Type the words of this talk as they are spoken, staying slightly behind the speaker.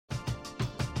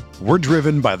We're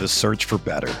driven by the search for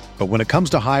better. But when it comes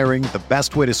to hiring, the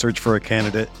best way to search for a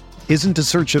candidate isn't to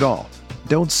search at all.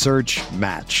 Don't search,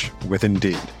 match with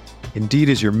Indeed. Indeed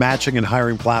is your matching and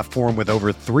hiring platform with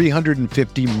over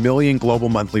 350 million global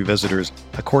monthly visitors,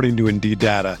 according to Indeed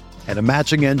data, and a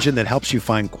matching engine that helps you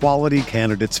find quality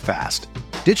candidates fast.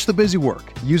 Ditch the busy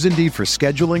work. Use Indeed for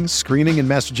scheduling, screening, and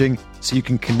messaging so you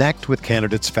can connect with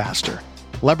candidates faster.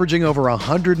 Leveraging over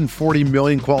 140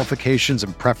 million qualifications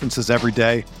and preferences every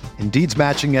day, Indeed's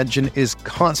matching engine is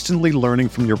constantly learning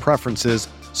from your preferences,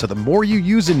 so the more you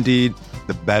use Indeed,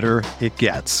 the better it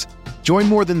gets. Join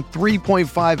more than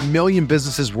 3.5 million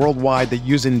businesses worldwide that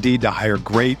use Indeed to hire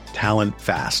great talent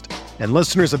fast. And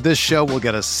listeners of this show will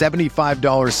get a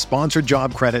 $75 sponsored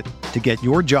job credit to get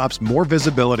your jobs more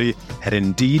visibility at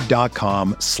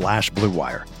Indeed.com/Blue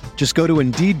Wire. Just go to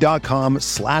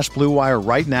Indeed.com/Blue Wire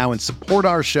right now and support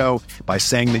our show by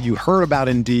saying that you heard about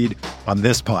Indeed on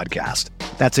this podcast.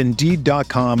 That's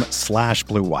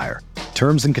Indeed.com/Blue Wire.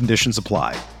 Terms and conditions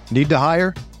apply. Need to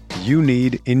hire? You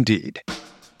need Indeed.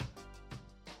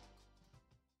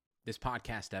 This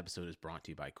podcast episode is brought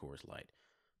to you by Coors Light.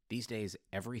 These days,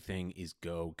 everything is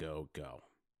go, go, go.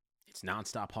 It's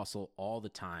nonstop hustle all the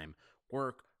time.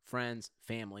 Work, friends,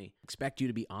 family, expect you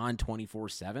to be on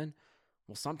 24/7.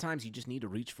 Well, sometimes you just need to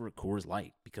reach for a Coors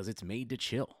Light because it's made to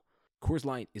chill. Coors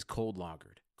Light is cold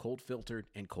lagered, cold filtered,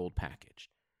 and cold packaged.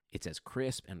 It's as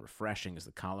crisp and refreshing as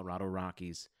the Colorado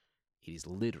Rockies. It is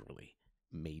literally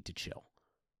made to chill.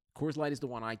 Coors Light is the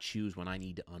one I choose when I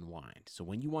need to unwind. So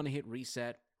when you want to hit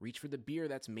reset, reach for the beer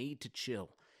that's made to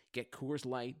chill. Get Coors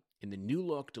Light in the new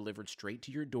look delivered straight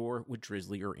to your door with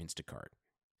Drizzly or Instacart.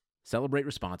 Celebrate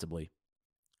responsibly.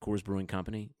 Coors Brewing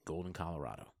Company, Golden,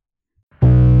 Colorado.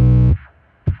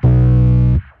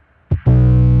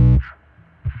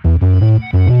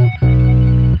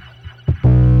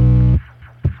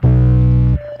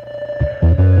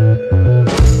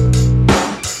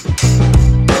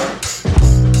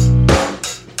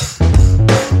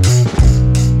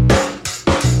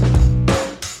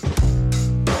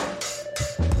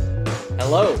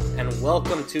 Hello, and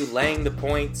welcome to Laying the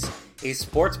Points, a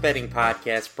sports betting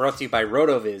podcast brought to you by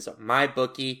RotoViz,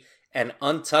 MyBookie, and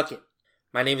Untuck It.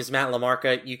 My name is Matt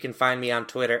LaMarca. You can find me on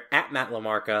Twitter at Matt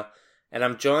LaMarca, and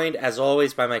I'm joined, as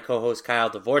always, by my co-host Kyle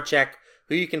Dvorchak,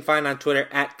 who you can find on Twitter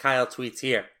at Kyle Tweets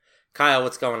Here. Kyle,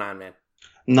 what's going on, man?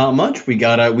 Not much. We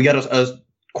got a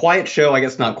quiet show. I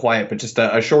guess not quiet, but just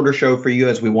a shorter show for you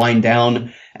as we wind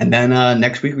down. And then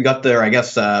next week we got there. I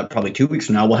guess probably 2 weeks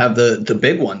from now we'll have the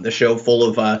big one, the show full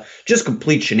of just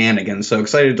complete shenanigans. So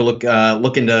excited to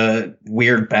look into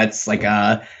weird bets like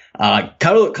color of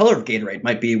Gatorade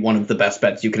might be one of the best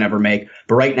bets you can ever make.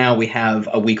 But right now we have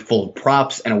a week full of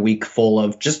props and a week full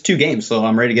of just 2 games. So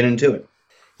I'm ready to get into it.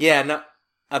 Yeah. No.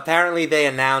 Apparently they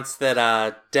announced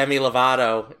that Demi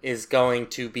Lovato is going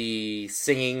to be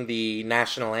singing the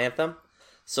national anthem.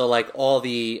 So like all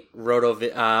the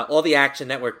Action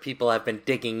Network people have been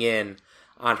digging in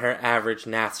on her average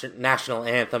national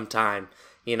anthem time.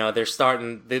 You know, they're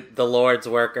starting the Lord's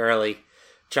work early,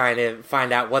 trying to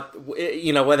find out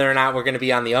whether or not we're going to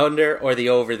be on the under or the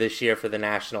over this year for the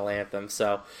national anthem.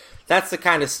 So that's the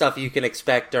kind of stuff you can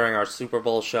expect during our Super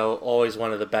Bowl show. Always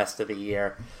one of the best of the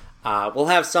year. We'll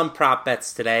have some prop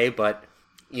bets today, but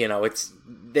you know,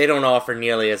 they don't offer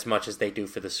nearly as much as they do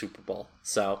for the Super Bowl.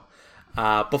 So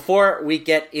before we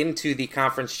get into the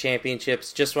conference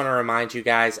championships, just want to remind you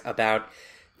guys about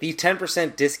the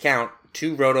 10% discount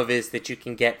to RotoViz that you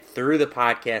can get through the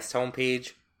podcast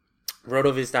homepage,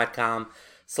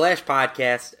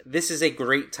 rotoviz.com/podcast. This is a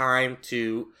great time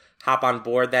to hop on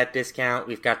board that discount.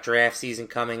 We've got draft season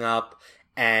coming up.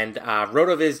 And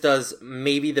RotoViz does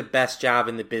maybe the best job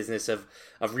in the business of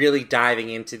really diving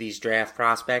into these draft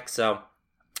prospects. So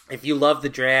if you love the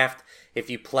draft, if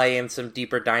you play in some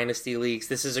deeper dynasty leagues,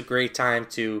 this is a great time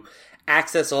to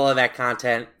access all of that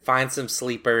content, find some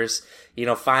sleepers,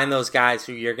 find those guys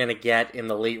who you're going to get in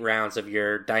the late rounds of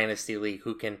your dynasty league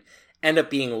who can end up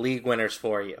being league winners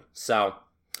for you. So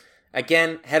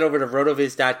again, head over to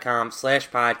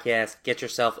rotoviz.com/podcast, get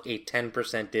yourself a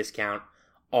 10% discount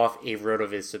off a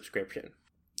RotoViz subscription.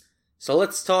 So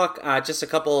let's talk just a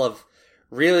couple of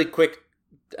really quick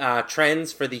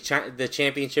trends for the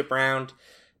championship round.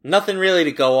 Nothing really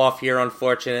to go off here,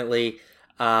 unfortunately.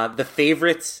 The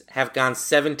favorites have gone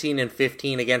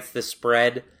 17-15 against the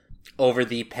spread over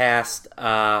the past,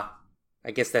 I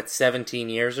guess that's 17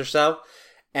 years or so.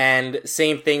 And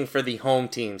same thing for the home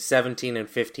team,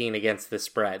 17-15 against the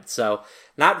spread. So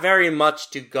not very much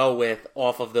to go with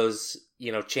off of those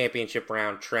championship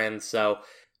round trends. So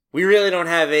we really don't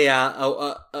have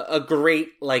a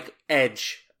great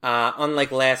edge,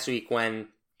 unlike last week when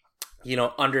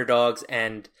underdogs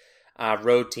and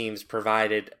road teams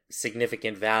provided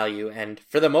significant value. And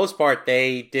for the most part,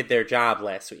 they did their job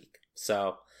last week.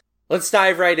 So let's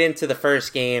dive right into the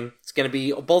first game. It's going to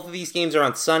be, both of these games are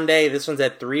on Sunday. This one's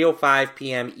at 3:05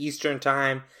 p.m. Eastern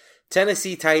Time.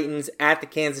 Tennessee Titans at the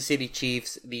Kansas City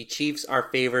Chiefs. The Chiefs are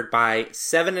favored by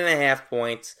 7.5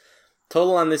 points.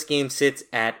 Total on this game sits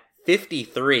at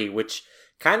 53, which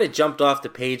kind of jumped off the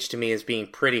page to me as being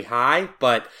pretty high.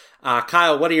 But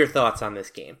Kyle, what are your thoughts on this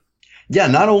game? Yeah,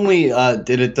 not only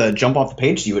did it jump off the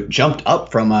page to you, it jumped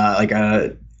up from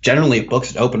generally it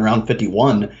books it open around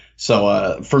 51.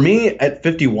 So for me at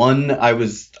 51, I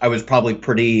was probably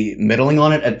pretty middling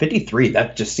on it. At 53,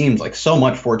 that just seems like so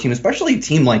much for a team, especially a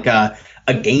team like a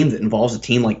game that involves a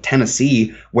team like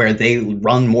Tennessee, where they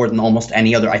run more than almost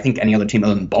any other team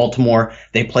other than Baltimore.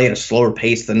 They play at a slower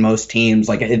pace than most teams.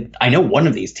 I know one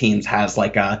of these teams has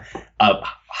like a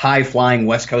high flying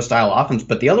West Coast style offense,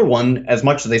 but the other one, as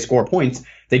much as they score points,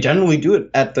 they generally do it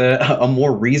at a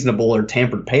more reasonable or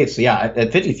tampered pace. So yeah,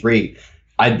 at 53,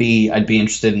 I'd be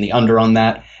interested in the under on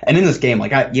that. And in this game, I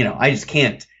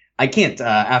can't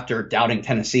after doubting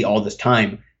Tennessee all this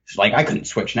time, I couldn't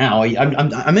switch now.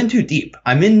 I'm in too deep.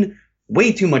 I'm in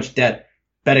way too much debt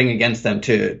betting against them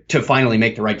to finally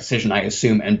make the right decision, I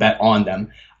assume, and bet on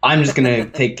them. I'm just going to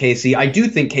take KC. I do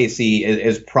think KC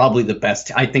is probably the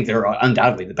best. I think they're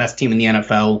undoubtedly the best team in the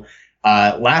NFL.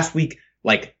 Last week,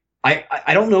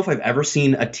 I don't know if I've ever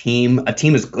seen a team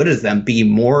as good as them be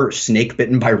more snake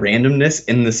bitten by randomness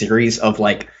in the series of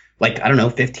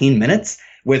 15 minutes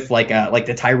with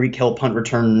the Tyreek Hill punt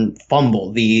return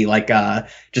fumble, the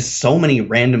just so many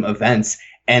random events.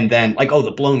 And then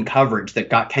the blown coverage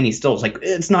that got Kenny Stills.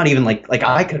 It's not even like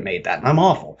I could have made that, and I'm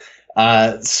awful.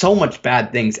 So much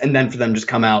bad things. And then for them just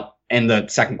come out in the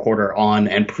second quarter on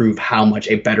and prove how much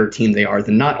a better team they are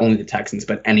than not only the Texans,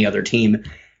 but any other team.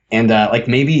 And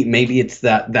maybe it's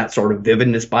that sort of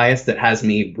vividness bias that has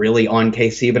me really on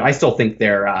KC, but I still think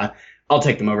they're I'll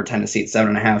take them over Tennessee at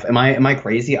 7.5. Am I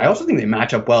crazy? I also think they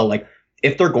match up well.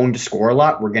 If they're going to score a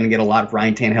lot, we're going to get a lot of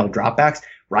Ryan Tannehill dropbacks.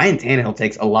 Ryan Tannehill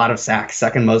takes a lot of sacks,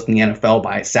 second most in the NFL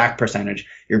by sack percentage.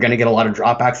 You're going to get a lot of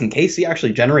dropbacks, and KC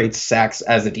actually generates sacks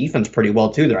as a defense pretty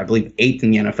well too. They're, I believe, 8th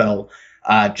in the NFL,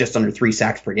 just under 3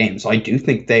 sacks per game. So I do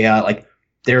think they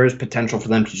there is potential for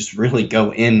them to just really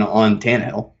go in on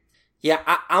Tannehill. Yeah,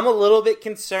 I'm a little bit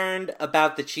concerned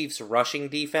about the Chiefs' rushing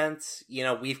defense.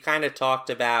 We've kind of talked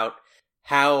about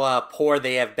how poor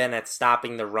they have been at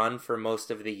stopping the run for most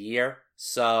of the year.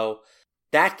 So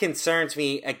that concerns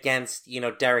me against,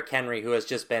 Derrick Henry, who has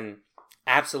just been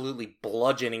absolutely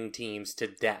bludgeoning teams to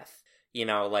death.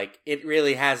 It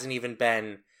really hasn't even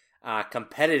been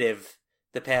competitive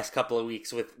the past couple of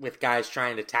weeks with guys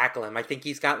trying to tackle him. I think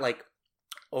he's got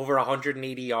over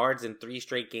 180 yards in 3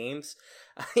 straight games.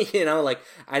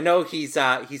 I know he's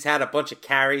had a bunch of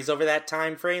carries over that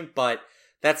time frame, but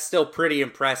that's still pretty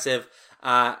impressive.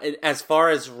 As far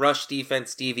as rush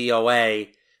defense DVOA,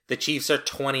 the Chiefs are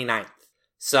 29th.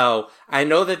 So I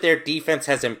know that their defense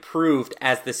has improved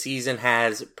as the season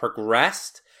has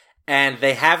progressed, and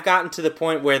they have gotten to the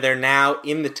point where they're now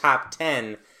in the top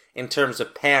 10 in terms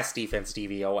of pass defense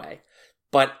DVOA.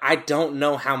 But I don't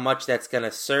know how much that's going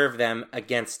to serve them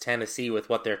against Tennessee with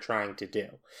what they're trying to do.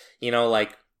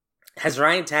 Has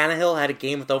Ryan Tannehill had a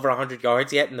game with over 100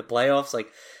 yards yet in the playoffs?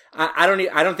 I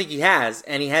don't think he has.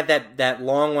 And he had that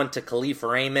long one to Khalif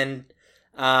Raymond.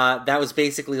 That was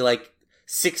basically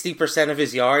 60% of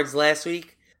his yards last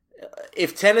week.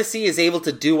 If Tennessee is able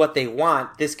to do what they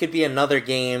want, this could be another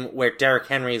game where Derrick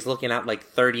Henry is looking at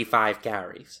 35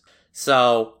 carries.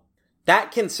 So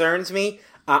that concerns me.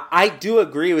 I do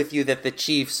agree with you that the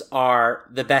Chiefs are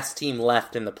the best team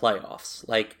left in the playoffs.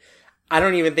 I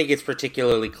don't even think it's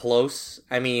particularly close.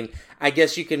 I mean, I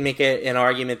guess you could make an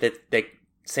argument that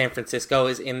San Francisco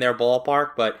is in their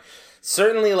ballpark, but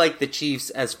certainly the Chiefs,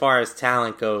 as far as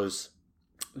talent goes,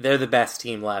 they're the best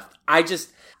team left.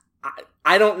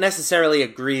 I don't necessarily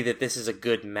agree that this is a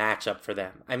good matchup for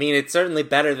them. I mean, it's certainly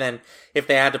better than if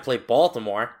they had to play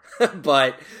Baltimore,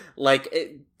 but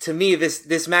to me, this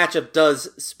matchup does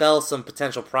spell some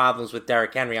potential problems with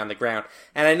Derrick Henry on the ground.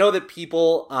 And I know that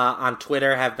people on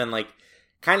Twitter have been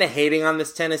kind of hating on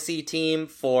this Tennessee team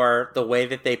for the way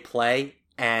that they play,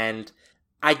 and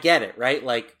I get it, right?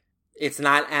 It's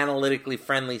not analytically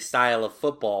friendly style of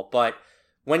football, but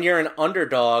when you're an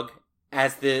underdog,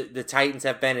 as the Titans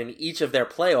have been in each of their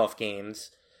playoff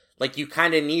games, you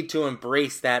kind of need to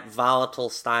embrace that volatile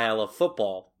style of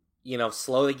football.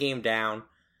 Slow the game down,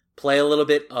 play a little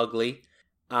bit ugly,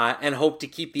 and hope to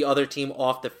keep the other team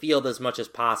off the field as much as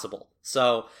possible.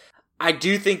 So I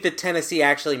do think that Tennessee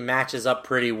actually matches up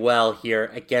pretty well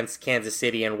here against Kansas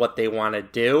City and what they want to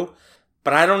do.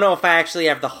 But I don't know if I actually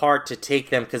have the heart to take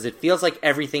them because it feels like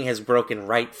everything has broken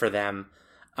right for them.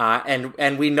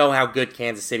 And we know how good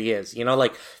Kansas City is. You know,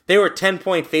 like they were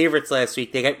 10-point favorites last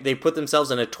week. They put themselves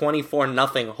in a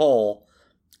 24-0 hole,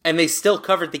 and they still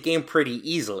covered the game pretty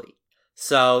easily.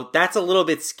 So that's a little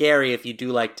bit scary if you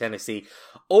do like Tennessee.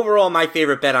 Overall, my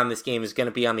favorite bet on this game is going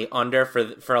to be on the under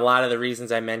for a lot of the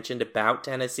reasons I mentioned about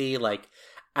Tennessee. Like,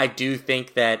 I do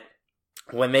think that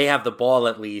when they have the ball,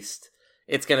 at least,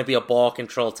 it's going to be a ball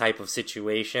control type of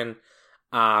situation.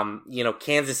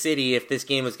 Kansas City, if this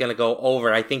game is going to go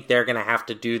over, I think they're going to have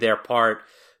to do their part,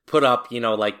 put up,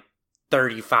 like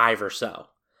 35 or so.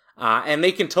 And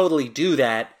they can totally do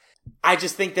that. I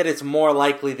just think that it's more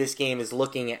likely this game is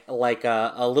looking like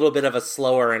a little bit of a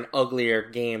slower and uglier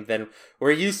game than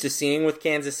we're used to seeing with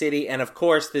Kansas City. And of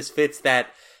course, this fits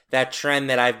that trend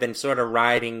that I've been sort of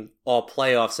riding all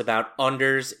playoffs about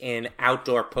unders in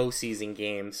outdoor postseason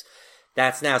games.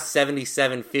 That's now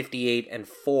 77, 58, and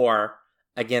 4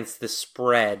 against the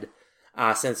spread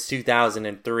since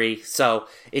 2003. So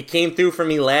it came through for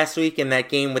me last week in that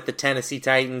game with the Tennessee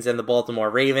Titans and the Baltimore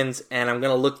Ravens, and I'm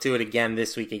going to look to it again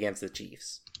this week against the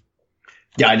Chiefs.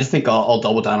 Yeah, I just think I'll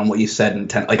double down on what you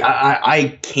said.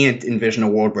 I can't envision a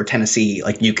world where Tennessee,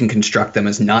 you can construct them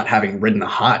as not having ridden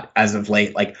hot as of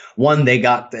late. They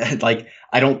got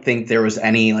I don't think there was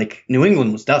any New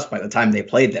England was dust by the time they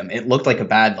played them. It looked like a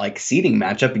bad seeding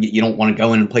matchup. You don't want to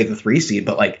go in and play the 3 seed,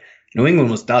 but New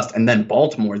England was dust, and then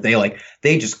Baltimore,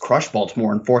 they just crushed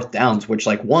Baltimore on fourth downs, which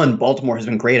one, Baltimore has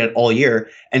been great at all year,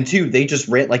 and two, they just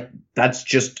ran that's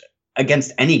just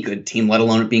against any good team, let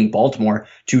alone it being Baltimore,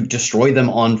 to destroy them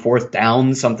on fourth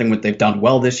down, something that they've done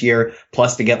well this year,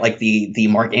 plus to get the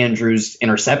Mark Andrews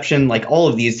interception, all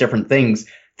of these different things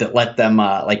that let them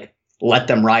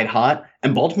ride hot.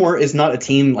 And Baltimore is not a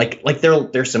team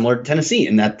they're similar to Tennessee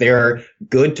in that they're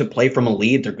good to play from a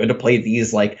lead. They're good to play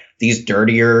these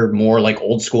dirtier, more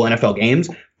old school NFL games.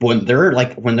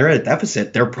 But when they're at a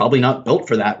deficit, they're probably not built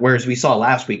for that. Whereas we saw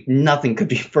last week, nothing could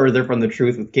be further from the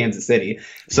truth with Kansas City.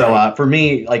 So for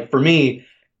me,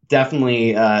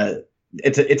 definitely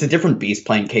it's a different beast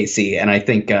playing KC, and I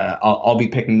think I'll be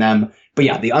picking them. But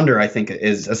yeah, the under I think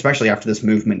is, especially after this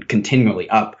movement continually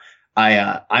up,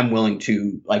 I'm willing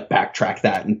to backtrack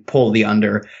that and pull the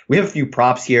under. We have a few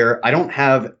props here. I don't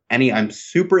have any I'm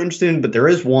super interested in, but there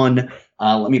is one.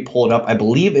 Let me pull it up. I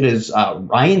believe it is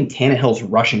Ryan Tannehill's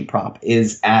rushing prop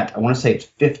is at, I want to say it's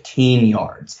 15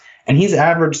 yards. And he's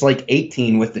averaged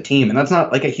 18 with the team. And that's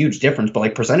not a huge difference,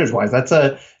 but percentage-wise, that's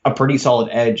a pretty solid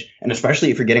edge. And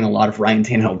especially if you're getting a lot of Ryan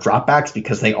Tannehill dropbacks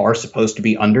because they are supposed to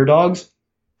be underdogs.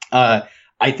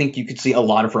 I think you could see a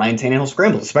lot of Ryan Tannehill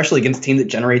scrambles, especially against a team that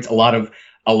generates a lot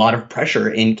of pressure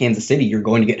in Kansas City. You're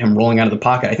going to get him rolling out of the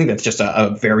pocket. I think that's just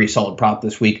a very solid prop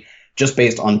this week, just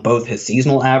based on both his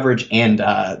seasonal average and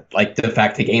the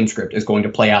fact the game script is going to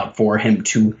play out for him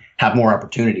to have more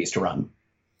opportunities to run.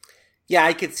 Yeah,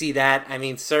 I could see that. I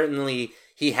mean, certainly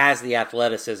he has the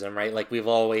athleticism, right? We've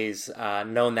always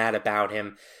known that about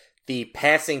him. The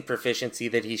passing proficiency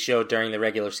that he showed during the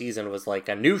regular season was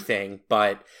a new thing,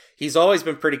 but he's always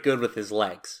been pretty good with his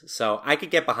legs. So I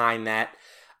could get behind that.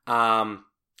 I'm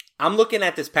looking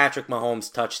at this Patrick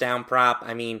Mahomes touchdown prop.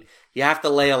 I mean, you have to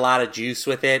lay a lot of juice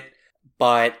with it,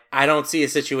 but I don't see a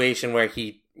situation where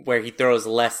he throws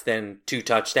less than 2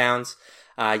 touchdowns.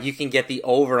 You can get the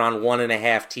over on 1.5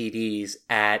 TDs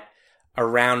at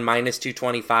around minus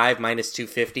 225, minus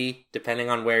 250, depending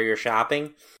on where you're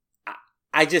shopping.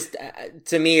 I just,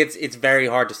 to me, it's very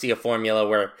hard to see a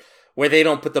formula where they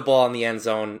don't put the ball in the end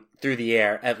zone through the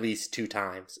air at least 2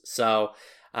 times. So,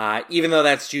 even though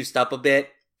that's juiced up a bit,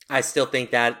 I still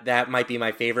think that might be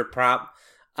my favorite prop.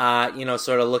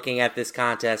 Sort of looking at this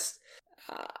contest,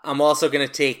 I'm also going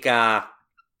to take,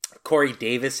 Corey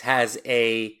Davis has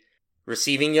a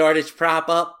receiving yardage prop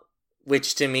up,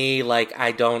 which to me,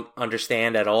 I don't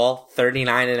understand at all.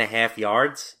 39.5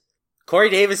 yards. Corey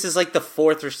Davis is the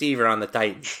 4th receiver on the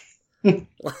Titans.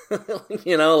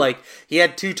 He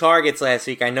had 2 targets last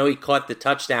week. I know he caught the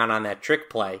touchdown on that trick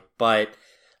play, but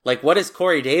what has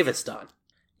Corey Davis done?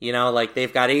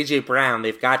 They've got AJ Brown,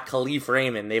 they've got Khalif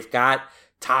Raymond, they've got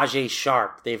Tajay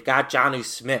Sharp, they've got Jonnu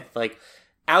Smith.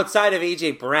 Outside of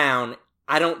AJ Brown,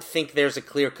 I don't think there's a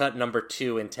clear-cut number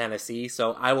 2 in Tennessee,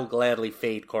 so I will gladly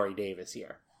fade Corey Davis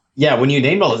here. Yeah, when you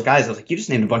named all those guys, I was you just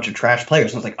named a bunch of trash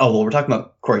players. And I was oh, well, we're talking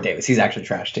about Corey Davis. He's actually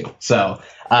trash too. So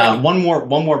one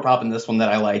more prop in this one that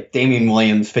I like. Damian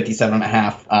Williams,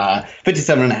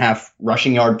 57.5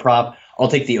 rushing yard prop. I'll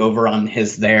take the over on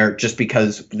his there just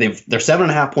because they're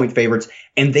 7.5 point favorites,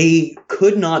 and they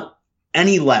could not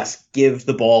any less give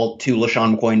the ball to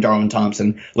LaShawn McCoy and Darwin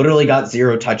Thompson. Literally got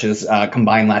 0 touches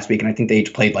combined last week, and I think they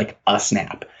each played like a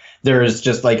snap. There's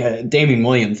just like Damian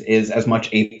Williams is as much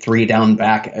a 3-down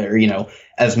back, or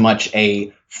as much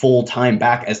a full-time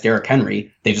back as Derrick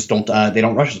Henry. They just don't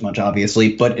rush as much,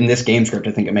 obviously. But in this game script,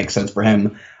 I think it makes sense for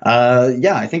him.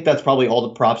 I think that's probably all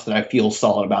the props that I feel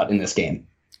solid about in this game.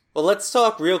 Well, let's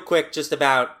talk real quick just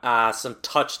about some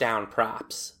touchdown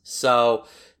props. So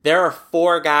there are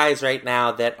 4 guys right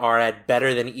now that are at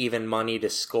better than even money to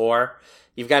score.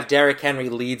 You've got Derrick Henry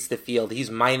leads the field.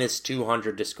 He's minus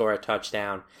 200 to score a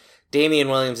touchdown. Damian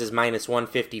Williams is minus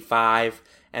 155.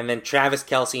 And then Travis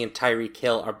Kelce and Tyreek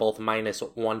Hill are both minus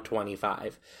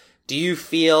 125. Do you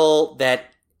feel that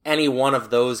any one of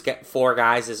those 4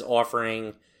 guys is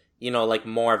offering, like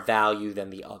more value than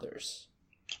the others?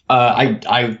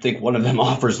 I think one of them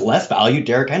offers less value,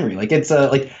 Derrick Henry. Like it's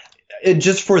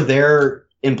just for their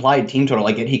implied team total,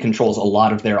 he controls a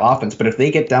lot of their offense. But if they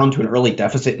get down to an early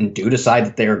deficit and do decide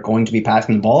that they are going to be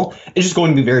passing the ball, it's just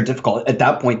going to be very difficult. At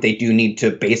that point, they do need to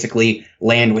basically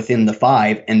land within the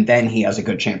 5, and then he has a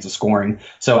good chance of scoring.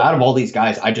 So out of all these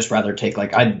guys, I'd just rather take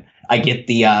I get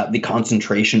the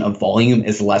concentration of volume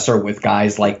is lesser with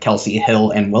guys like Kelce,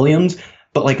 Hill, and Williams.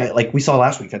 But like we saw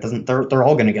last week, that doesn't they're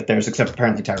all going to get theirs except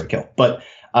apparently Tyreek Hill. But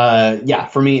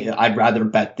for me, I'd rather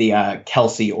bet the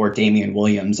Kelce or Damian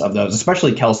Williams of those,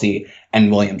 especially Kelce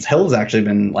and Williams. Hill's actually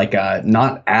been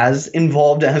not as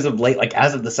involved as of late,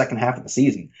 as of the second half of the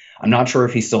season. I'm not sure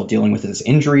if he's still dealing with his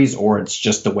injuries or it's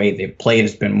just the way they've played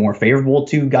has been more favorable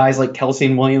to guys like Kelce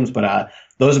and Williams. But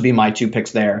those would be my 2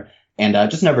 picks there. And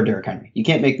just never Derrick Henry. You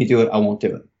can't make me do it. I won't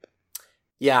do it.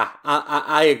 Yeah,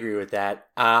 I agree with that.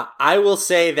 I will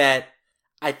say that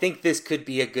I think this could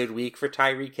be a good week for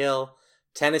Tyreek Hill.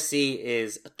 Tennessee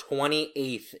is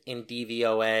 28th in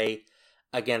DVOA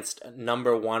against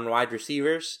number 1 wide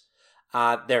receivers.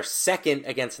 They're 2nd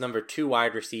against number 2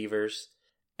 wide receivers.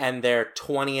 And they're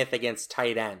 20th against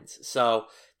tight ends. So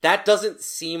that doesn't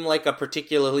seem like a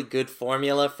particularly good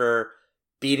formula for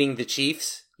beating the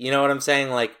Chiefs. You know what I'm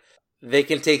saying? They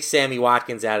can take Sammy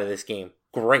Watkins out of this game.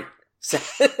 Great.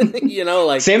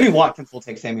 Sammy Watkins will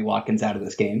take Sammy Watkins out of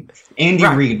this game. Andy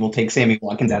Reid will take Sammy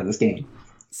Watkins out of this game.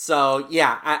 So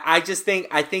yeah, I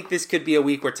think this could be a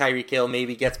week where Tyreek Hill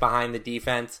maybe gets behind the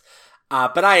defense.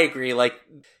 But I agree,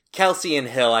 Kelce and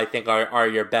Hill I think are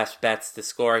your best bets to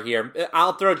score here.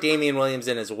 I'll throw Damian Williams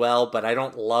in as well, but I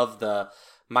don't love the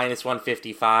minus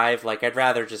 155. I'd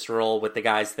rather just roll with the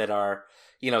guys that are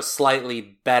slightly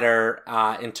better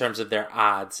in terms of their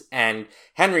odds. And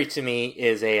Henry to me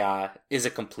is a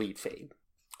complete fade.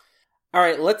 All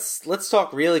right, let's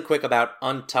talk really quick about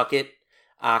Untuck It.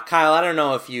 Kyle, I don't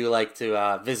know if you like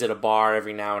to visit a bar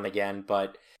every now and again,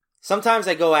 but sometimes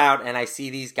I go out and I see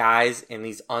these guys in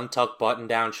these untucked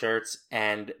button-down shirts,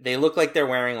 and they look like they're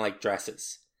wearing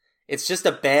dresses. It's just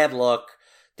a bad look.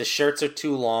 The shirts are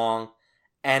too long,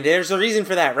 and there's a reason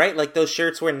for that, right? Those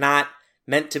shirts were not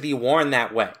meant to be worn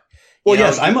that way. Well,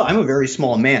 yes, I'm a very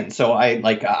small man, so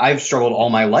I've struggled all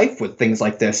my life with things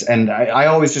like this, and I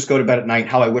always just go to bed at night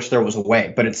how I wish there was a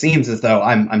way, but it seems as though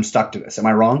I'm stuck to this. Am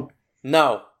I wrong?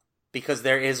 No, because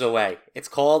there is a way. It's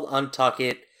called Untuck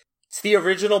It. It's the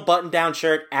original button-down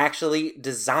shirt, actually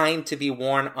designed to be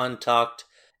worn untucked.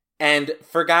 And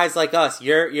for guys like us,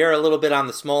 you're a little bit on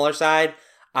the smaller side.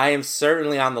 I am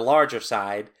certainly on the larger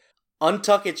side.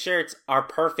 Untuck It shirts are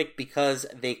perfect because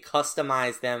they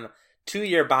customize them to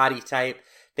your body type.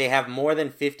 They have more than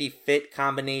 50 fit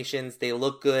combinations. They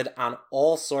look good on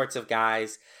all sorts of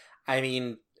guys. I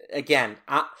mean, again,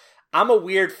 I'm a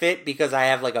weird fit because I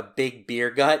have a big beer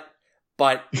gut,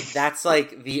 but that's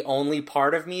the only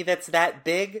part of me that's that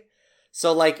big.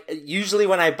 So usually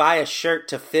when I buy a shirt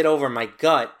to fit over my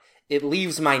gut, it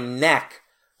leaves my neck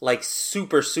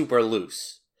super, super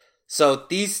loose. So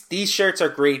these shirts are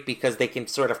great because they can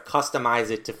sort of customize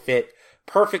it to fit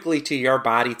perfectly to your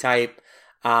body type.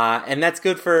 And that's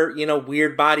good for,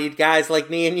 weird-bodied guys like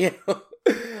me and you.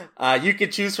 You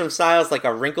could choose from styles like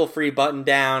a wrinkle-free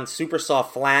button-down, super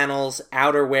soft flannels,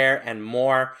 outerwear, and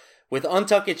more. With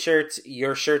Untuck It shirts,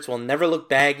 your shirts will never look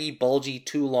baggy, bulgy,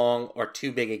 too long, or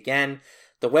too big again.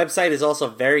 The website is also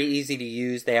very easy to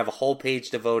use. They have a whole page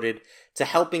devoted to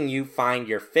helping you find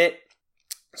your fit.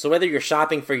 So whether you're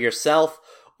shopping for yourself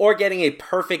or getting a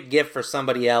perfect gift for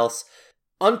somebody else,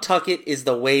 Untuck It is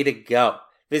the way to go.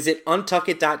 Visit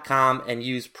untuckit.com and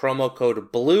use promo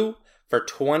code BLUE for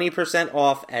 20%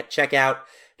 off at checkout.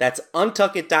 That's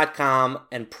untuckit.com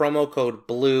and promo code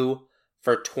BLUE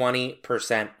for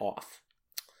 20% off.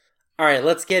 All right,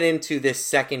 let's get into this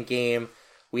second game.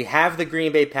 We have the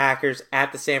Green Bay Packers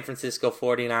at the San Francisco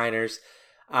 49ers.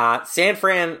 San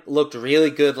Fran looked really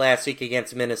good last week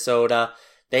against Minnesota.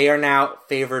 They are now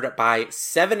favored by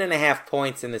 7.5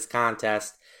 points in this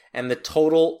contest, and the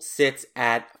total sits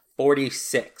at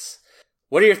 46.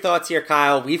 What are your thoughts here,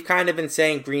 Kyle? We've kind of been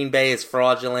saying Green Bay is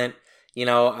fraudulent. You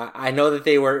know, I know that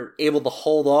they were able to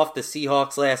hold off the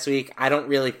Seahawks last week. I don't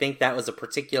really think that was a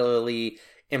particularly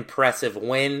impressive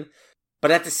win.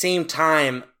 But at the same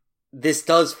time, this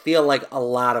does feel like a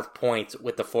lot of points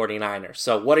with the 49ers.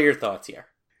 So what are your thoughts here?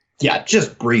 Yeah,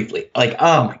 just briefly.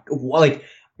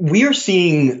 We are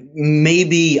seeing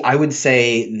maybe I would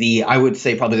say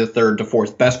probably the third to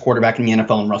fourth best quarterback in the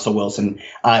NFL in Russell Wilson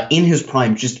in his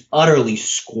prime, just utterly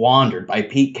squandered by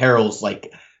Pete Carroll's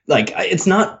like it's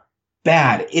not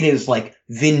bad. It is like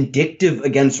vindictive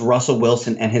against Russell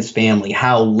Wilson and his family,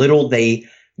 how little they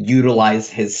utilize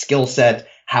his skill set,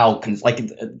 how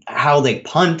they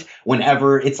punt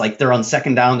whenever it's like they're on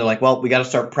second down. They're like, well, we got to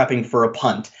start prepping for a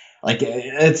punt. Like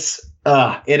it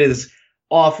is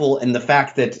awful. And the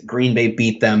fact that Green Bay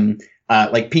beat them,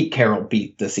 Pete Carroll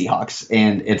beat the Seahawks,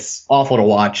 and it's awful to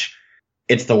watch.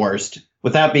 It's the worst.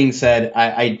 With that being said,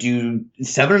 I do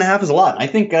 7.5 is a lot. I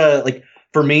think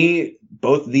for me,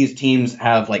 both of these teams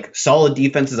have like solid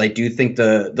defenses. I do think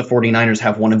the 49ers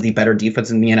have one of the better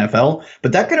defenses in the NFL,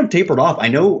 but that kind of tapered off. I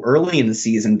know early in the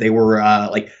season they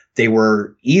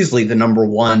were easily the number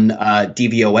one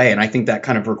DVOA, and I think that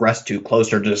kind of regressed to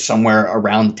closer to somewhere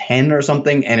around 10 or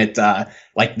something. And it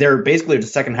they're basically the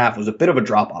second half was a bit of a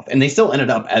drop off, and they still ended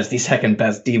up as the second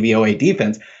best DVOA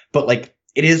defense. But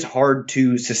it is hard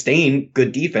to sustain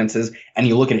good defenses, and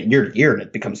you look at it year to year, and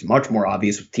it becomes much more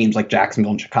obvious with teams like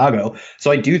Jacksonville and Chicago.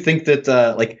 So I do think that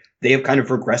they have kind of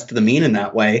regressed to the mean in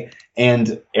that way,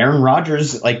 and Aaron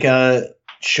Rodgers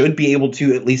should be able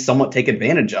to at least somewhat take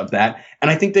advantage of that.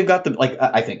 And I think they've got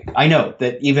I know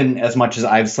that even as much as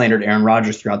I've slandered Aaron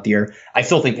Rodgers throughout the year, I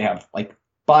still think they have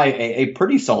by a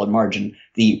pretty solid margin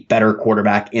the better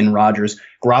quarterback in Rodgers.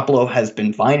 Garoppolo has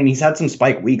been fine, and he's had some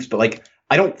spike weeks, but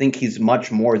I don't think he's much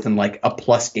more than a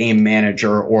plus game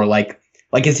manager, or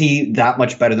is he that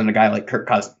much better than a guy like Kirk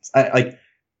Cousins? I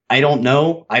don't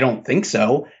know. I don't think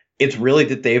so. It's really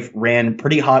that they've ran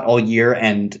pretty hot all year,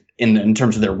 and in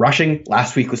terms of their rushing,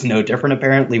 last week was no different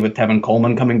apparently with Tevin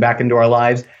Coleman coming back into our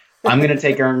lives. I'm going to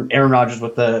take Aaron Rodgers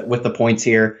with the points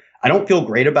here. I don't feel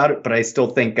great about it, but I still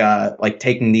think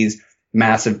taking these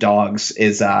massive dogs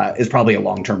is probably a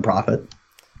long-term profit.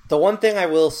 The one thing I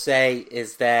will say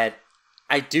is that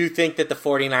I do think that the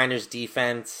 49ers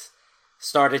defense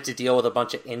started to deal with a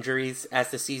bunch of injuries as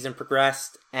the season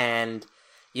progressed. And,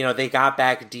 they got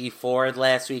back Dee Ford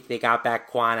last week. They got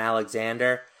back Quan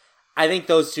Alexander. I think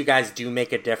those two guys do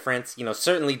make a difference.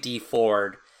 Certainly Dee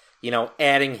Ford,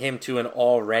 adding him to an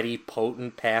already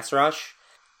potent pass rush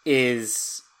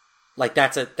is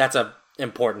that's a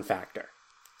important factor.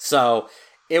 So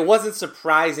it wasn't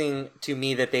surprising to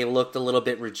me that they looked a little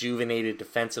bit rejuvenated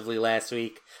defensively last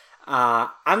week.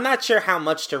 I'm not sure how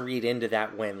much to read into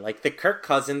that win. The Kirk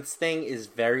Cousins thing is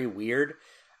very weird.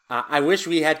 I wish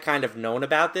we had kind of known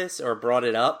about this or brought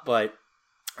it up, but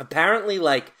apparently,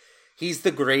 he's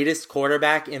the greatest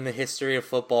quarterback in the history of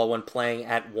football when playing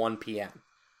at 1 p.m.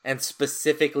 and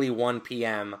specifically 1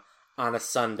 p.m. on a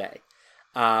Sunday.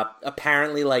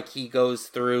 Apparently, he goes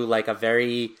through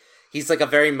he's a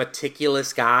very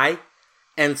meticulous guy.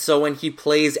 And so when he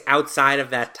plays outside of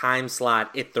that time slot,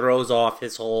 it throws off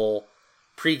his whole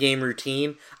pregame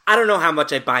routine. I don't know how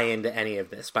much I buy into any of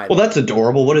this. By the way, that's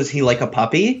adorable. What is he, like a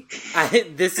puppy?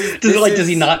 Does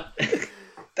he not?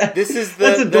 This is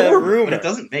that's adorable, the rumor. But it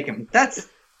doesn't make him.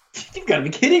 You've got to be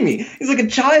kidding me. He's like a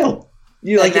child.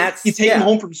 You take him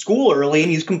home from school early,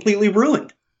 and he's completely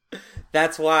ruined.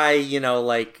 That's why, he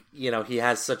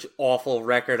has such awful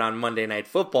record on Monday Night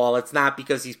Football. It's not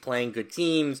because he's playing good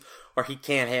teams or he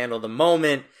can't handle the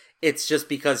moment. It's just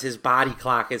because his body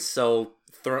clock is so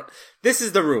This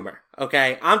is the rumor,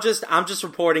 okay? I'm just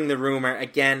reporting the rumor.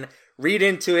 Again, read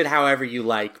into it however you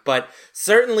like. But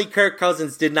certainly Kirk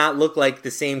Cousins did not look like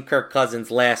the same Kirk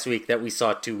Cousins last week that we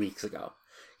saw 2 weeks ago.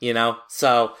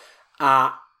 So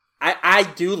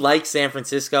I do like San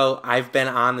Francisco. I've been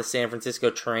on the San Francisco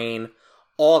train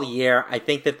all year. I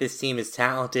think that this team is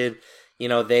talented.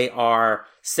 They are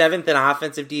 7th in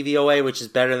offensive DVOA, which is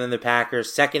better than the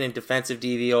Packers. 2nd in defensive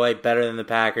DVOA, better than the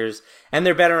Packers. And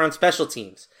they're better on special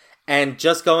teams. And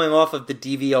just going off of the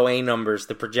DVOA numbers,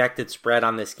 the projected spread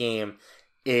on this game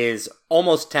is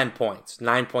almost 10 points,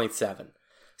 9.7.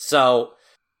 So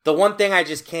the one thing I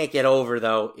just can't get over,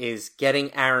 though, is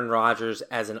getting Aaron Rodgers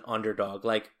as an underdog.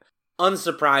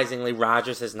 Unsurprisingly,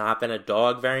 Rodgers has not been a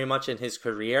dog very much in his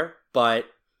career, but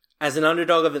as an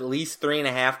underdog of at least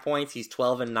 3.5 points, he's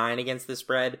 12-9 against the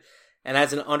spread. and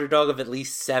as an underdog of at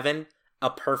least 7, a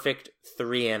perfect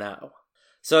 3-0.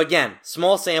 So again,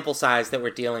 small sample size that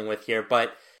we're dealing with here,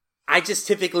 but I just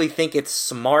typically think it's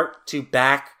smart to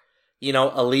back,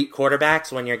 elite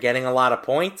quarterbacks when you're getting a lot of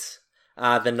points.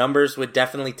 The numbers would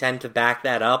definitely tend to back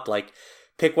that up. Like,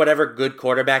 pick whatever good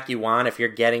quarterback you want. If you're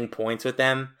getting points with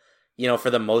them, for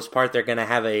the most part, they're going to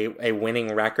have a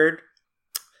winning record.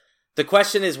 The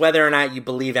question is whether or not you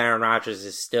believe Aaron Rodgers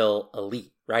is still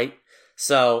elite, right?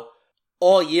 So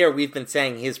all year we've been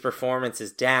saying his performance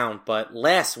is down, but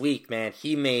last week, man,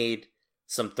 he made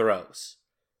some throws.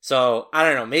 So I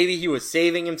don't know, maybe he was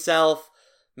saving himself.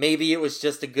 Maybe it was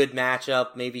just a good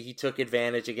matchup. Maybe he took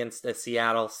advantage against the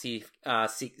Seattle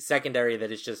secondary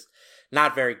that is just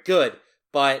not very good.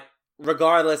 But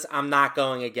regardless, I'm not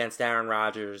going against Aaron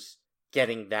Rodgers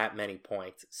getting that many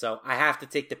points. So I have to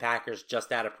take the Packers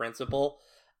just out of principle.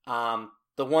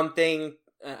 Another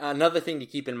thing to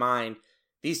keep in mind,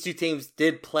 these two teams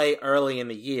did play early in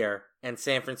the year, and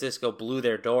San Francisco blew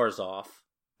their doors off.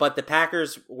 But the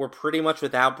Packers were pretty much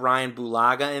without Brian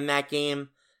Bulaga in that game.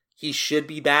 He should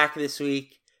be back this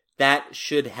week. That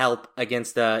should help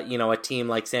against a team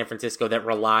like San Francisco that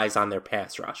relies on their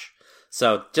pass rush.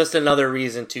 So just another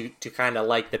reason to kind of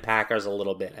like the Packers a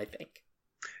little bit, I think.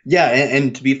 Yeah,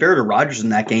 and to be fair to Rodgers in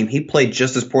that game, he played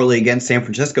just as poorly against San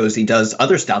Francisco as he does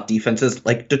other stout defenses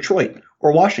like Detroit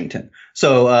or Washington.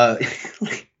 So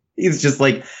he's just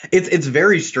like, it's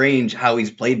very strange how he's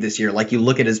played this year. Like, you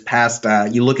look at his past,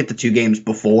 you look at the 2 games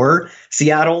before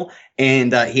Seattle,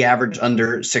 and he averaged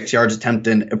under 6 yards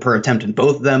per attempt in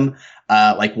both of them.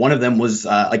 One of them was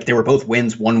they were both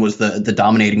wins. One was the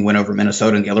dominating win over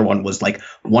Minnesota, and the other one was like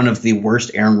one of the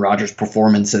worst Aaron Rodgers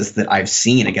performances that I've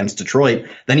seen against Detroit.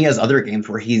 Then he has other games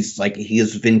where he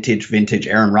is vintage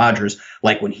Aaron Rodgers,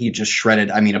 like when he just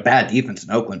shredded, a bad defense in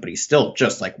Oakland, but he still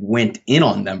just went in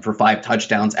on them for 5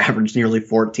 touchdowns, averaged nearly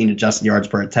 14 adjusted yards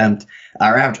per attempt. He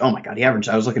averaged,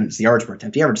 I was looking at his yards per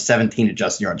attempt. He averaged 17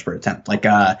 adjusted yards per attempt.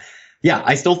 Yeah,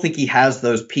 I still think he has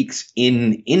those peaks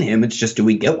in him. It's just, do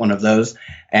we get one of those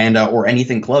and or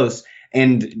anything close?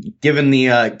 And given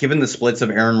the splits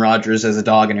of Aaron Rodgers as a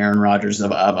dog and Aaron Rodgers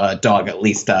of a dog at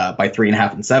least by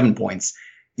 3.5 and 7 points,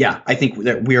 yeah, I think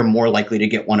that we are more likely to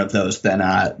get one of those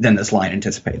than this line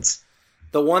anticipates.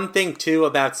 The one thing too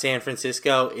about San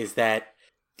Francisco is that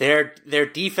their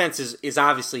defense is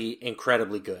obviously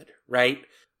incredibly good, right?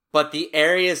 But the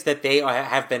areas that they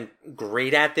have been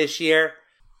great at this year,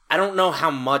 I don't know how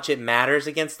much it matters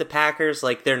against the Packers.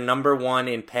 Like, they're number 1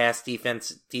 in pass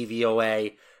defense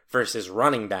DVOA versus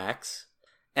running backs,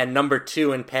 and number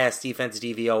 2 in pass defense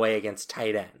DVOA against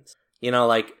tight ends.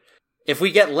 If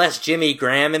we get less Jimmy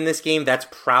Graham in this game, that's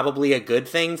probably a good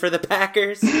thing for the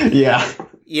Packers. Yeah.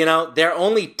 They're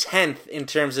only 10th in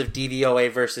terms of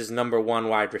DVOA versus number 1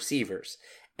 wide receivers.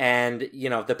 And,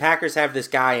 the Packers have this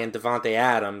guy in Davante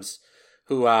Adams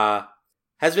who,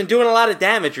 has been doing a lot of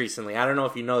damage recently. I don't know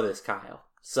if you know this, Kyle.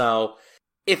 So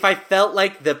if I felt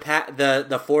like the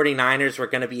 49ers were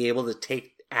going to be able to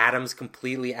take Adams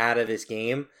completely out of this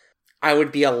game, I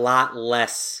would be a lot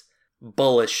less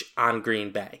bullish on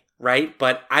Green Bay, right?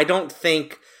 But I don't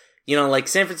think,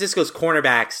 San Francisco's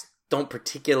cornerbacks don't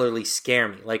particularly scare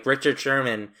me. Like, Richard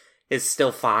Sherman is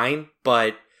still fine,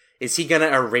 but is he going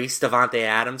to erase Davante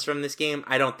Adams from this game?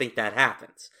 I don't think that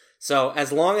happens. So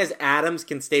as long as Adams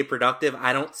can stay productive,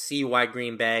 I don't see why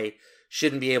Green Bay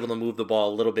shouldn't be able to move the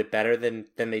ball a little bit better than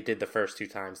they did the first 2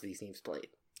 times these teams played.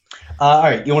 All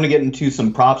right, you want to get into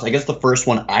some props? I guess the first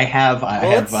one I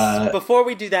have. Before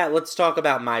we do that, let's talk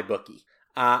about MyBookie.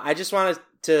 I just wanted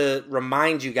to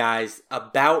remind you guys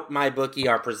about MyBookie,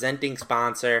 our presenting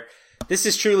sponsor. This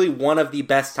is truly one of the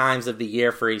best times of the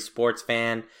year for a sports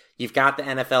fan. You've got the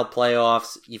NFL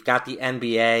playoffs, you've got the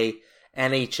NBA,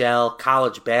 NHL,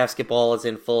 college basketball is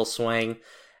in full swing.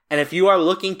 And if you are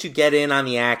looking to get in on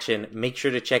the action, make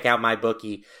sure to check out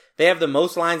MyBookie. They have the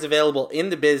most lines available in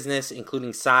the business,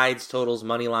 including sides, totals,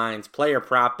 money lines, player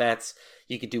prop bets.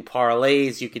 You could do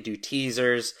parlays, you could do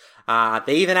teasers.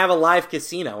 They even have a live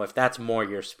casino if that's more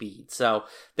your speed. So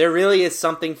there really is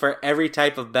something for every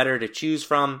type of bettor to choose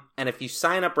from. And if you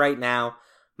sign up right now,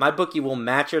 MyBookie will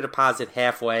match your deposit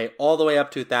halfway, all the way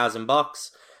up to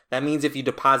 $1,000. That means if you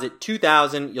deposit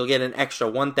 $2,000, you'll get an extra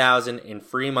 $1,000 in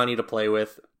free money to play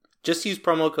with. Just use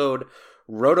promo code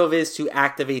RotoViz to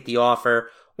activate the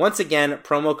offer. Once again,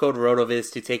 promo code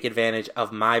RotoViz to take advantage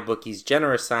of MyBookie's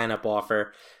generous sign-up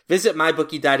offer. Visit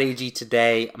mybookie.ag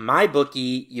today.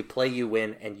 MyBookie, you play, you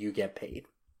win, and you get paid.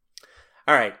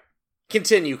 All right,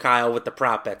 continue, Kyle, with the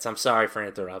prop bets. I'm sorry for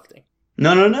interrupting.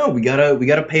 No. We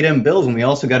gotta pay them bills, and we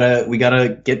also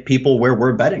gotta get people where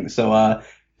we're betting. So,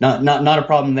 not a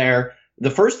problem there.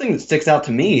 the first thing that sticks out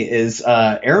to me is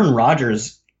Aaron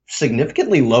Rodgers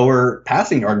significantly lower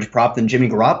passing yardage prop than Jimmy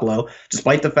Garoppolo,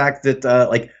 despite the fact that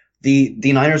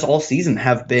the Niners all season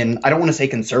have been, I don't want to say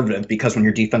conservative, because when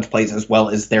your defense plays as well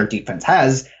as their defense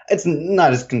has, it's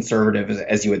not as conservative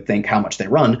as you would think how much they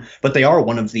run, but they are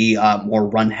one of the more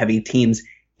run-heavy teams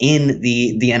in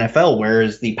the NFL,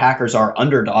 whereas the Packers are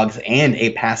underdogs and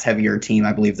a pass-heavier team.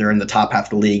 I believe they're in the top half of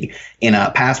the league in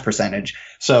a pass percentage.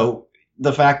 So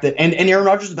the fact that, and Aaron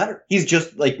Rodgers is better. He's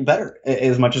just better.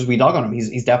 As much as we dog on him,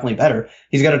 he's definitely better.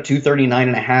 He's got a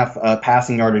 239.5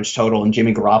 passing yardage total, and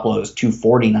Jimmy Garoppolo's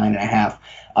 249.5.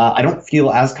 I don't feel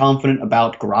as confident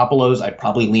about Garoppolo's. I'd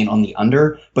probably lean on the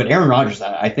under, but Aaron Rodgers,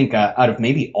 I think out of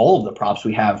maybe all of the props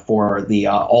we have for the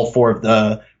all four of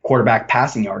the quarterback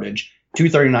passing yardage,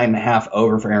 239.5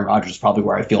 over for Aaron Rodgers is probably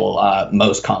where I feel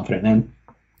most confident in.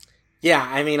 Yeah,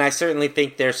 I mean, I certainly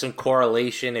think there's some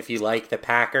correlation if you like the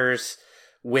Packers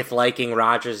with liking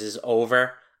Rodgers is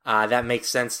over. That makes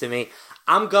sense to me.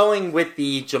 I'm going with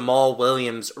the Jamal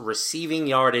Williams receiving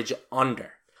yardage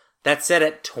under. That's set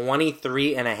at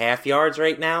 23.5 yards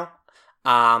right now.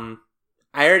 I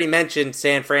already mentioned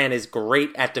San Fran is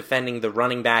great at defending the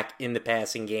running back in the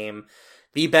passing game.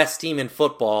 The best team in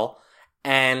football.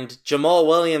 And Jamal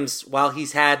Williams, while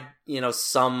he's had,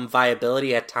 some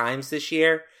viability at times this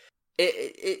year,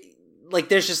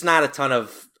 there's just not a ton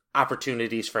of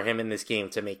opportunities for him in this game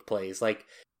to make plays.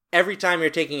 Every time you're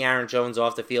taking Aaron Jones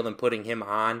off the field and putting him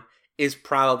on is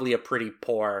probably a pretty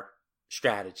poor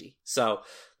strategy. So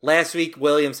last week,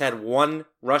 Williams had 1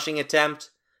 rushing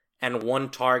attempt and 1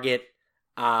 target.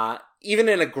 Even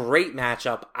in a great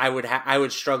matchup, I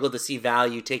would struggle to see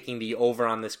value taking the over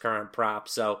on this current prop.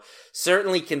 So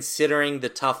certainly considering the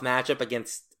tough matchup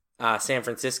against San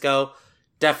Francisco,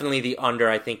 definitely the under,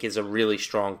 I think, is a really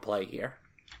strong play here.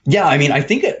 Yeah, I mean, I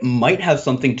think it might have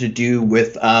something to do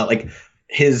with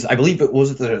his, I believe it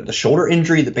was the shoulder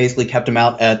injury that basically kept him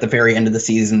out at the very end of the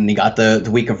season, and he got the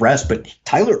week of rest. But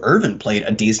Tyler Ervin played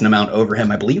a decent amount over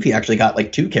him. I believe he actually got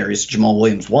 2 carries. Jamal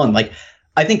Williams 1.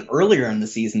 I think earlier in the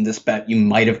season, this bet you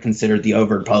might have considered the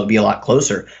over would probably be a lot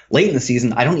closer. Late in the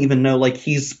season, I don't even know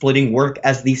he's splitting work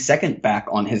as the second back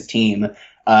on his team.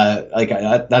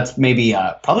 That's maybe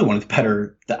probably one of the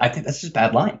better. I think that's just a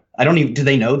bad line. I don't even. Do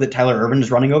they know that Tyler Ervin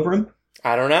is running over him?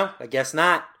 I don't know. I guess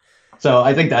not. So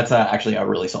I think that's actually a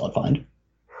really solid find.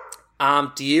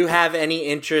 Do you have any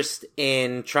interest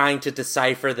in trying to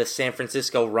decipher the San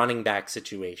Francisco running back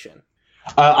situation?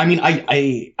 I mean,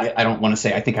 I don't want to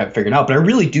say I think I've figured it out, but I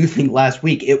really do think last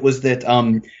week it was that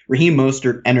Raheem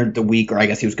Mostert entered the week, or I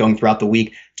guess he was going throughout the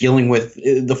week, dealing with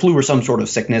the flu or some sort of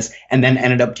sickness, and then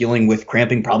ended up dealing with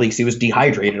cramping, probably because he was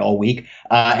dehydrated all week,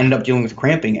 ended up dealing with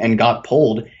cramping and got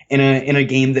pulled in a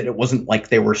game that it wasn't like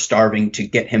they were starving to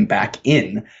get him back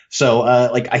in. So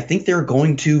I think they're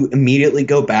going to immediately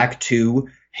go back to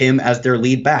him as their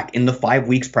lead back. In the 5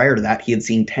 weeks prior to that, he had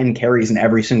seen 10 carries in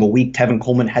every single week. Tevin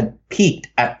Coleman had peaked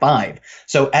at 5.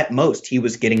 So at most, he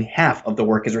was getting half of the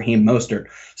work as Raheem Mostert.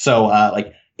 So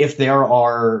if there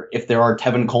are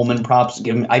Tevin Coleman props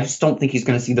given, I just don't think he's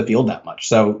going to see the field that much.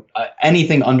 So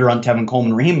anything under on Tevin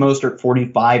Coleman. Raheem Mostert,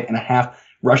 45.5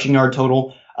 rushing yard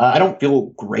total. I don't feel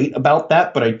great about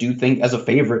that, but I do think as a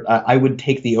favorite, I would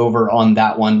take the over on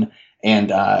that one.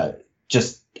 And I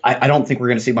don't think we're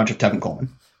going to see much of Tevin Coleman.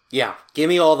 Yeah, give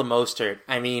me all the Mostert.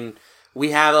 I mean,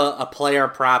 we have a player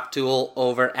prop tool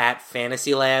over at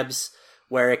Fantasy Labs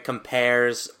where it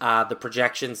compares the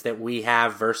projections that we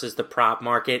have versus the prop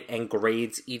market and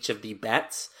grades each of the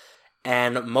bets.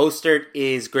 And Mostert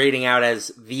is grading out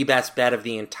as the best bet of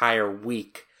the entire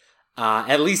week,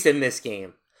 at least in this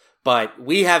game. But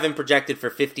we have him projected for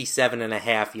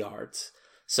 57.5 yards.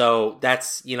 So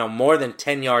that's, more than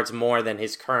 10 yards more than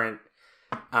his current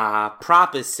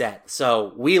prop is set.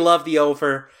 So we love the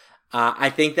over. I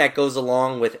think that goes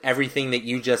along with everything that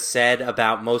you just said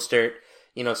about Mostert,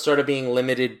 sort of being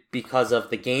limited because of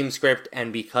the game script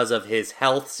and because of his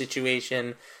health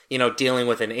situation, dealing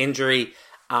with an injury.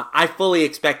 I fully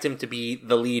expect him to be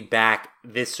the lead back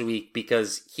this week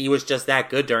because he was just that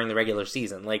good during the regular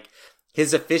season.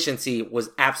 His efficiency was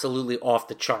absolutely off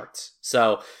the charts.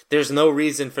 So there's no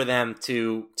reason for them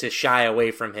to shy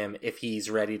away from him if he's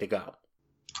ready to go.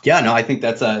 Yeah, no, I think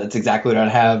that's exactly what I'd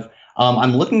have.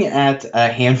 I'm looking at a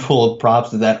handful of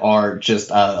props that are just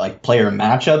player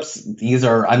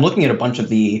matchups. I'm looking at a bunch of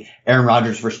the Aaron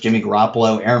Rodgers versus Jimmy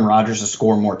Garoppolo. Aaron Rodgers to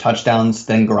score more touchdowns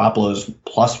than Garoppolo's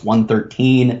plus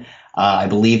 113. I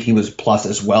believe he was plus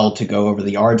as well to go over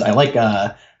the yards. I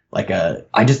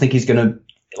just think he's going to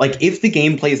like if the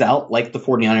game plays out like the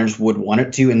 49ers would want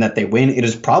it to and that they win, it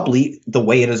is probably the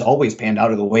way it has always panned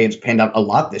out, or the way it's panned out a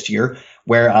lot this year,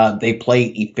 where they play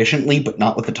efficiently but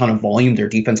not with a ton of volume. Their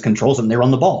defense controls them, they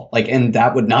run the ball. And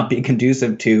that would not be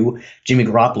conducive to Jimmy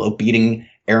Garoppolo beating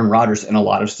Aaron Rodgers in a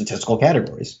lot of statistical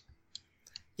categories.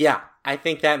 Yeah, I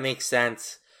think that makes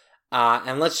sense.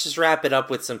 And let's just wrap it up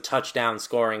with some touchdown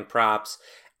scoring props.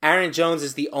 Aaron Jones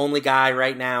is the only guy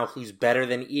right now who's better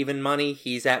than even money.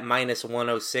 He's at minus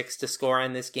 106 to score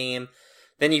in this game.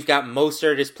 Then you've got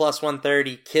Mostert is plus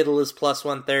 130, Kittle is plus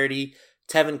 130,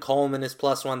 Tevin Coleman is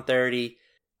plus 130,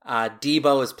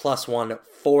 Debo is plus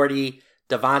 140,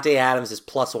 Davante Adams is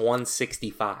plus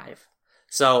 165.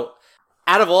 So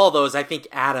out of all those, I think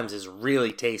Adams is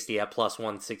really tasty at plus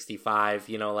 165.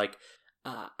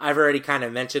 I've already kind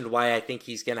of mentioned why I think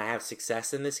he's going to have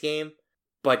success in this game.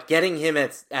 But getting him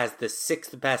as the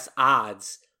sixth best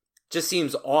odds just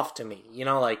seems off to me.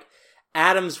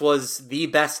 Adams was the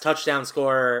best touchdown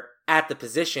scorer at the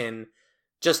position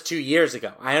just 2 years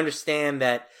ago. I understand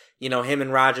that, him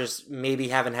and Rodgers maybe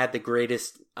haven't had the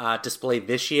greatest display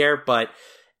this year, but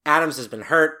Adams has been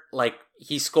hurt.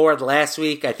 He scored last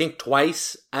week, I think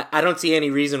twice. I don't see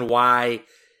any reason why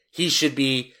he should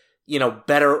be,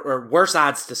 better or worse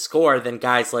odds to score than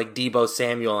guys like Debo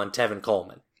Samuel and Tevin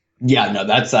Coleman. Yeah, no,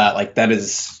 that's that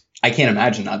is, I can't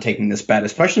imagine not taking this bet,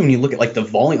 especially when you look at the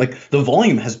volume. The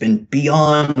volume has been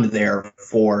beyond there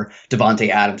for Davante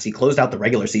Adams. He closed out the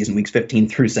regular season weeks 15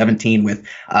 through 17 with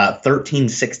 13,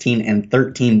 16, and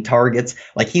 13 targets.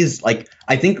 He's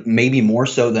I think maybe more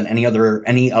so than any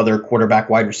other quarterback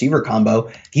wide receiver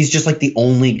combo. He's just the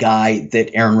only guy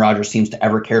that Aaron Rodgers seems to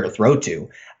ever care to throw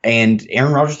to. And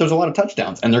Aaron Rodgers throws a lot of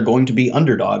touchdowns, and they're going to be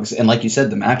underdogs. And like you said,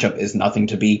 the matchup is nothing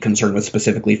to be concerned with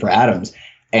specifically for Adams.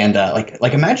 And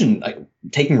imagine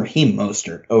taking Raheem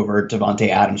Mostert over Davante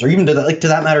Adams, or even to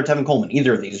that matter, Tevin Coleman,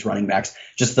 either of these running backs.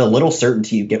 Just the little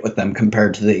certainty you get with them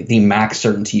compared to the max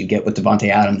certainty you get with Davante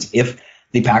Adams. If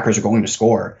the Packers are going to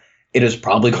score, it is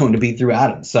probably going to be through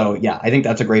Adams. So yeah, I think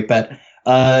that's a great bet.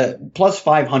 Plus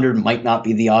 500 might not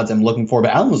be the odds I'm looking for,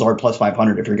 but Allen Lazard plus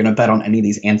 500 if you're going to bet on any of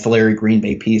these ancillary Green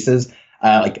Bay pieces.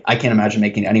 I can't imagine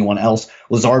making anyone else.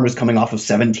 Lazard was coming off of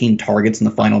 17 targets in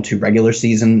the final 2 regular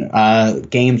season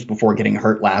games before getting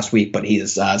hurt last week, but he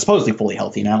is supposedly fully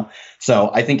healthy now.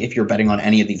 So I think if you're betting on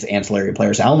any of these ancillary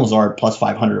players, Allen Lazard plus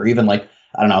 500, or even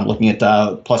I'm looking at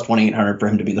plus 2,800 for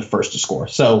him to be the first to score.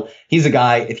 So he's a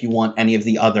guy, if you want any of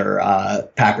the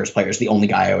other Packers players, the only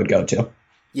guy I would go to.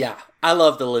 Yeah, I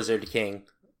love the Lizard King.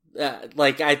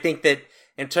 I think that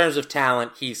in terms of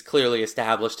talent, he's clearly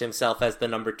established himself as the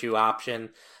number 2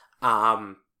 option.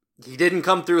 He didn't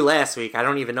come through last week. I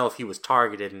don't even know if he was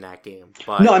targeted in that game.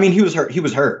 But no, I mean, he was hurt.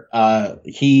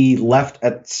 He left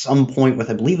at some point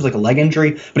with, I believe it was a leg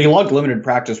injury, but he logged limited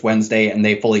practice Wednesday, and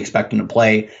they fully expect him to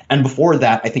play. And before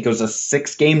that, I think it was a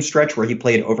 6-game stretch where he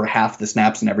played over half the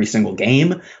snaps in every single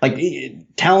game.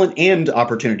 Talent and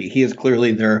opportunity. He is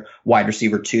clearly their wide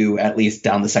receiver 2, at least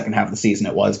down the second half of the season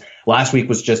it was. Last week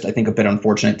was just, I think, a bit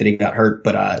unfortunate that he got hurt,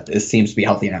 but it seems to be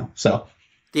healthy now. So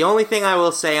the only thing I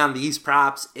will say on these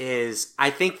props is I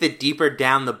think the deeper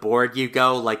down the board you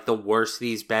go, the worse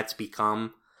these bets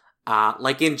become.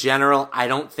 In general, I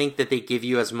don't think that they give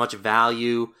you as much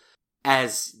value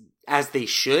as they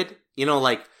should.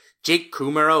 Jake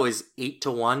Kumaro is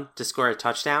 8-1 to score a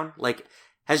touchdown.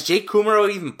 Has Jake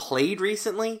Kumaro even played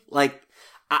recently?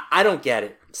 I don't get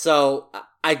it. So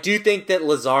I do think that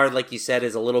Lazard, like you said,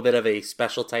 is a little bit of a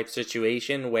special type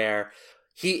situation where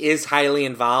he is highly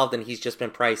involved and he's just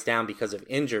been priced down because of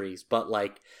injuries. But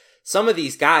some of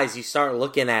these guys, you start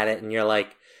looking at it and you're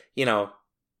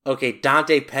okay,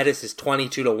 Dante Pettis is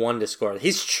 22-1 to score.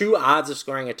 His true odds of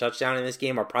scoring a touchdown in this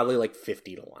game are probably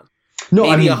 50-1. No,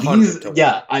 maybe I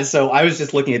mean, so I was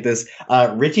just looking at this.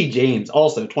 Richie James,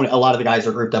 also 20. A lot of the guys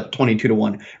are grouped up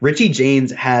 22-1. Richie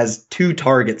James has 2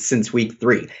 targets since week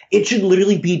 3. It should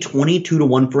literally be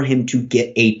 22-1 for him to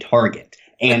get a target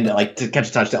and to catch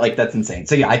a touchdown. That's insane.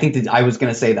 So yeah, I think that I was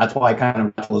going to say that's why I kind of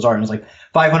went to Lazard and was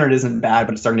 500 isn't bad,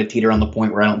 but it's starting to teeter on the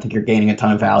point where I don't think you're gaining a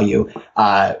ton of value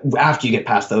after you get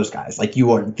past those guys.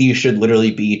 These should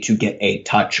literally be to get a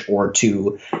touch or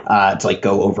to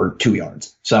go over 2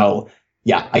 yards. So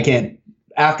yeah, I can't.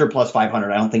 After plus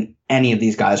 500, I don't think any of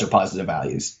these guys are positive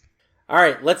values. All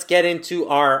right, let's get into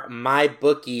our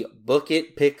MyBookie Book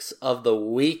It picks of the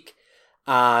week.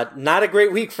 Not a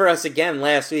great week for us again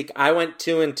last week. I went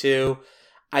 2-2.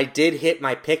 I did hit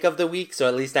my pick of the week, so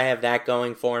at least I have that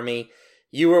going for me.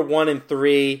 You were 1-3,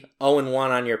 0-1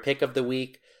 on your pick of the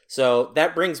week. So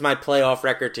that brings my playoff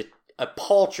record to a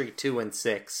paltry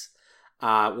 2-6.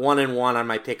 1-1 on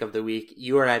my pick of the week.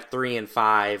 You are at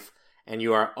 3-5. and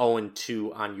you are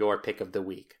 0-2 on your pick of the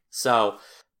week. So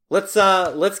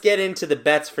let's get into the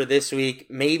bets for this week.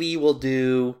 Maybe we'll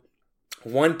do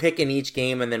one pick in each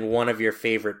game and then one of your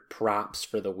favorite props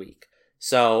for the week.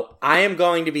 So I am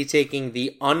going to be taking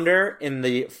the under in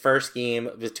the first game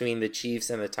between the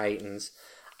Chiefs and the Titans.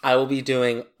 I will be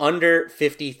doing under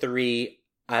 53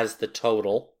 as the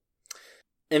total.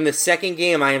 In the second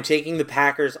game, I am taking the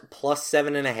Packers plus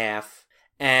 7.5.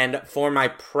 And for my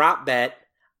prop bet,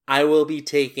 I will be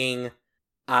taking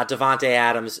Davante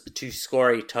Adams to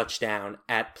score a touchdown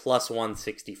at plus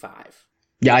 165.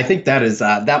 Yeah, I think that is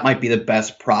that might be the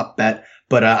best prop bet.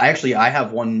 But I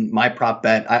have my prop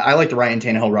bet. I like the Ryan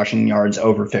Tannehill rushing yards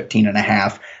over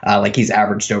 15.5. Like he's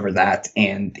averaged over that,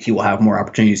 and he will have more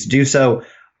opportunities to do so.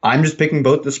 I'm just picking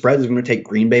both the spreads. I'm going to take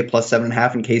Green Bay plus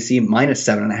 7.5 and KC minus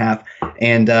 7.5.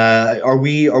 And are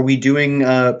we doing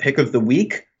pick of the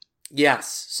week?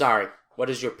 Yes. Sorry. What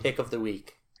is your pick of the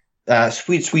week?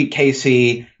 Sweet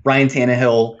KC. Ryan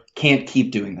Tannehill can't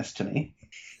keep doing this to me.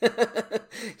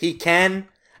 He can,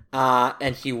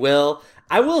 and he will.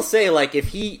 I will say, like, if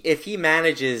he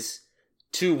manages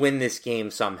to win this game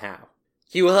somehow,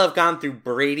 he will have gone through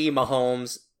Brady,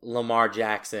 Mahomes, Lamar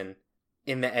Jackson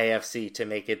in the AFC to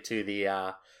make it to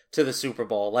the Super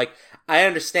Bowl. Like, I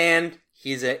understand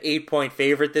he's an 8-point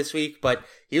favorite this week, but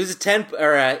he was a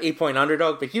 8-point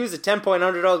underdog, but he was a 10-point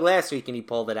underdog last week and he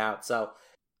pulled it out. So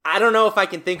I don't know if I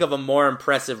can think of a more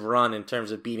impressive run in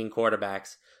terms of beating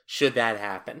quarterbacks should that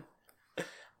happen.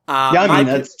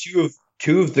 That's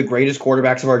two of the greatest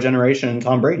quarterbacks of our generation,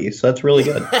 Tom Brady. So that's really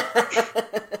good.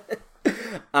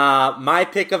 My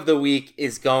pick of the week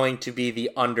is going to be the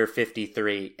under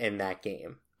 53 in that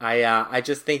game. I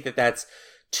just think that that's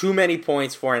too many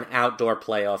points for an outdoor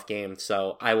playoff game,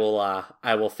 so I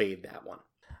will fade that one.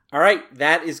 All right,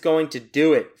 that is going to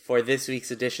do it for this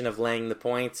week's edition of Laying the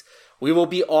Points. We will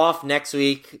be off next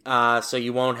week, so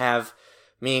you won't have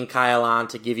me and Kyle on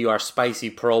to give you our spicy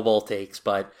Pro Bowl takes,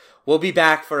 but we'll be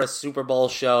back for a Super Bowl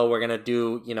show. We're going to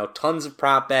do, tons of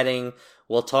prop betting.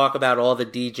 We'll talk about all the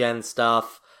D-Gen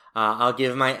stuff. I'll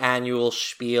give my annual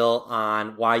spiel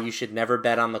on why you should never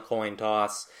bet on the coin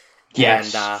toss.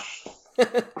 Yes.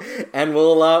 And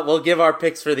we'll give our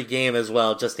picks for the game as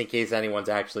well, just in case anyone's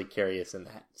actually curious in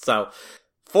that. So,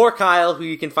 for Kyle, who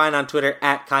you can find on Twitter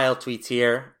at Kyle Tweets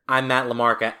Here, I'm Matt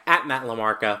LaMarca at Matt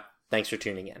LaMarca. Thanks for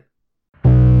tuning in.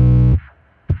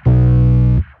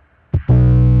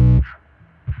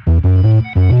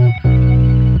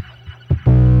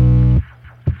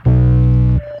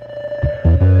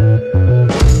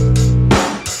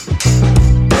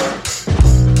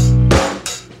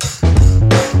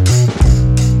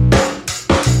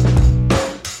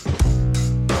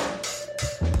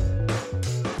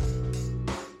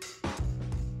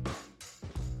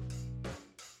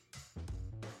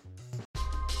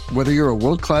 Whether you're a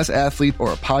world-class athlete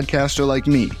or a podcaster like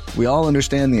me, we all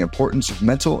understand the importance of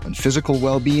mental and physical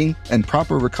well-being and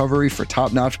proper recovery for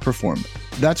top-notch performance.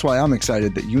 That's why I'm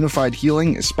excited that Unified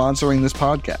Healing is sponsoring this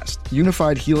podcast.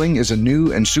 Unified Healing is a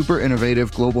new and super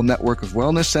innovative global network of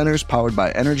wellness centers powered by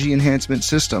Energy Enhancement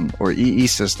System, or EE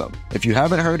System. If you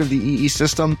haven't heard of the EE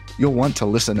System, you'll want to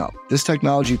listen up. This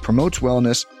technology promotes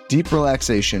wellness, deep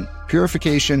relaxation,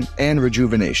 purification, and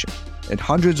rejuvenation. At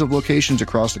hundreds of locations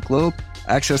across the globe,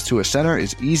 access to a center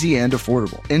is easy and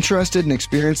affordable. Interested in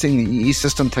experiencing the EE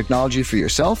System technology for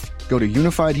yourself? Go to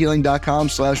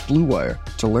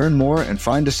unifiedhealing.com/bluewire to learn more and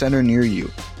find a center near you.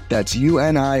 That's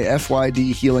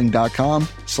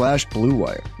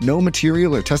unifydhealing.com/bluewire. No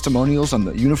material or testimonials on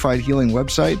the Unified Healing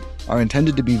website are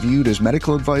intended to be viewed as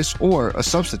medical advice or a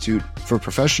substitute for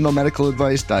professional medical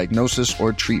advice, diagnosis,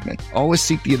 or treatment. Always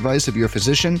seek the advice of your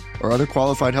physician or other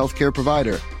qualified healthcare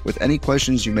provider with any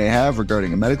questions you may have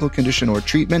regarding a medical condition or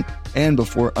treatment and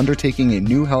before undertaking a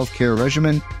new healthcare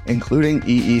regimen, including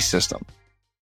EE System.